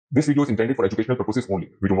This video is intended for educational purposes only.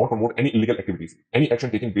 We do not promote any illegal activities. Any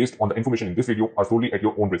action taken based on the information in this video are solely at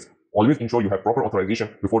your own risk. Always ensure you have proper authorization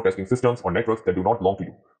before testing systems or networks that do not belong to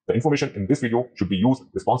you. The information in this video should be used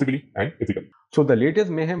responsibly and ethically. So the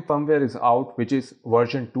latest Mayhem firmware is out, which is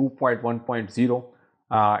version 2.1.0.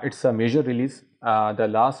 It's a major release. The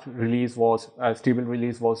last release was stable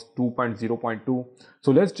release was 2.0.2.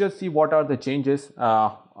 So let's just see what are the changes.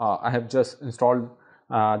 I have just installed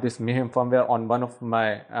this Mayhem firmware on one of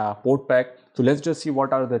my PortaPack. So let's just see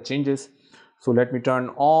what are the changes. So let me turn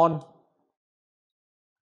on,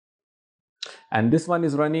 and this one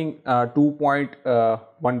is running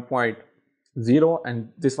 2.1.0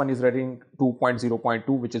 and this one is running 2.0.2,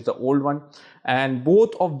 which is the old one, and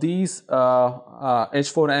both of these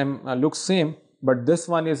H4M looks same, but this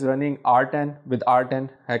one is running R10 with R10,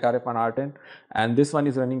 HackRF One R10, and this one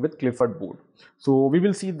is running with Clifford board. So we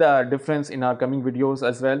will see the difference in our coming videos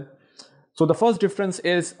as well. So the first difference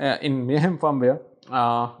is in Mayhem firmware,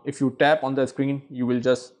 if you tap on the screen, you will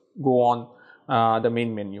just go on the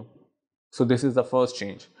main menu. So this is the first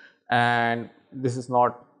change, and this is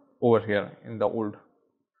not over here in the old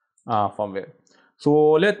firmware.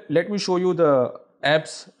 So let me show you the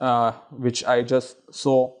apps which I just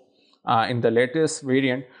saw in the latest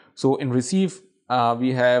variant. So in receive,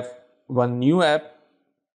 we have one new app,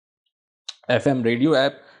 FM radio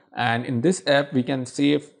app, and in this app we can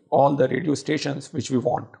save all the radio stations which we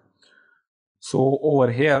want. So over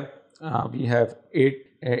here we have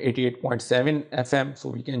 88.7 FM, so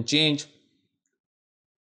we can change.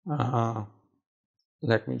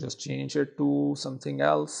 Let me just change it to something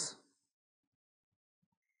else,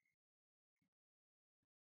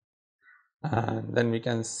 and then we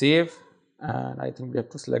can save, and I think we have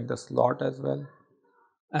to select the slot as well,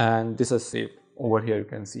 and this is saved over here, you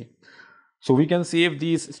can see. So we can save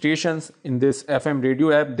these stations in this FM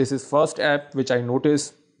radio app. This is first app which I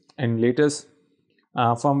noticed in latest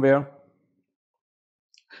firmware.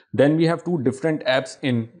 Then we have two different apps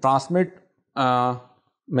in transmit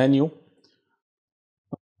menu.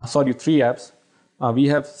 Sorry, three apps. We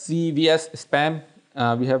have CVS spam,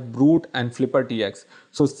 we have Brute and Flipper TX.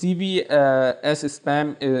 So CVS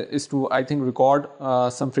spam is to, I think, record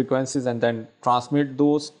some frequencies and then transmit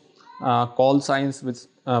those call signs with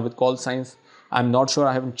call signs. I'm not sure,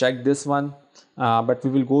 I haven't checked this one, but we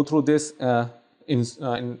will go through this in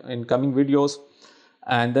coming videos.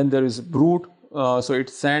 And then there is Brute, so it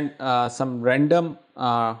sends some random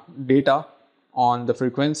data on the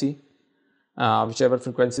frequency, whichever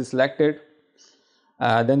frequency is selected.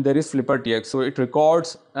 Then there is Flipper TX, so it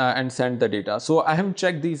records and sends the data. So I haven't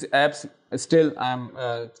checked these apps, still I'm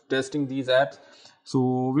testing these apps.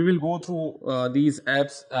 So we will go through these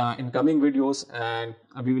apps in coming videos, and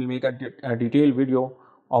we will make a detailed video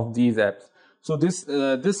of these apps. So this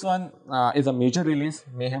one is a major release,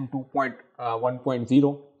 Mayhem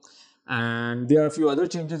 2.1.0. and there are a few other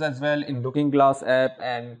changes as well in Looking Glass app,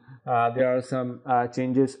 and there are some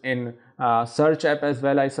changes in search app as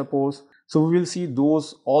well, I suppose. So we will see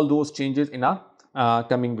all those changes in our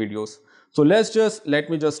coming videos. So let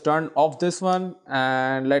me just turn off this one,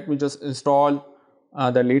 and let me just install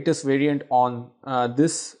the latest variant on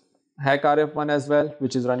this HackRF one as well,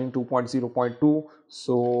 which is running 2.0.2.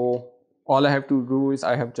 So all I have to do is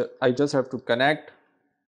I just have to connect.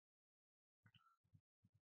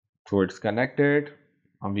 So it's connected,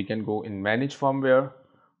 and we can go in manage firmware,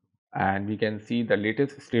 and we can see the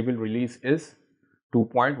latest stable release is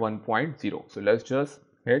 2.1.0. So let's just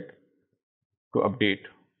hit to update.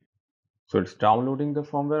 So it's downloading the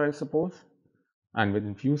firmware, I suppose, and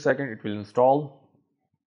within few seconds it will install.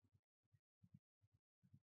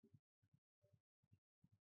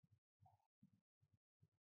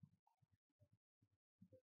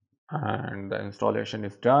 And the installation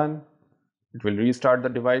is done. It will restart the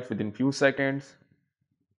device within few seconds.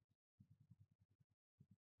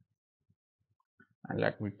 And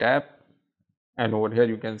let me tap, and over here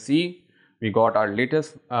you can see we got our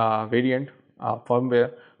latest variant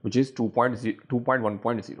firmware, which is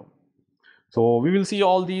 2.1.0. So we will see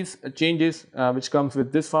all these changes which comes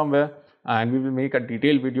with this firmware, and we will make a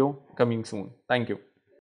detailed video coming soon. Thank you.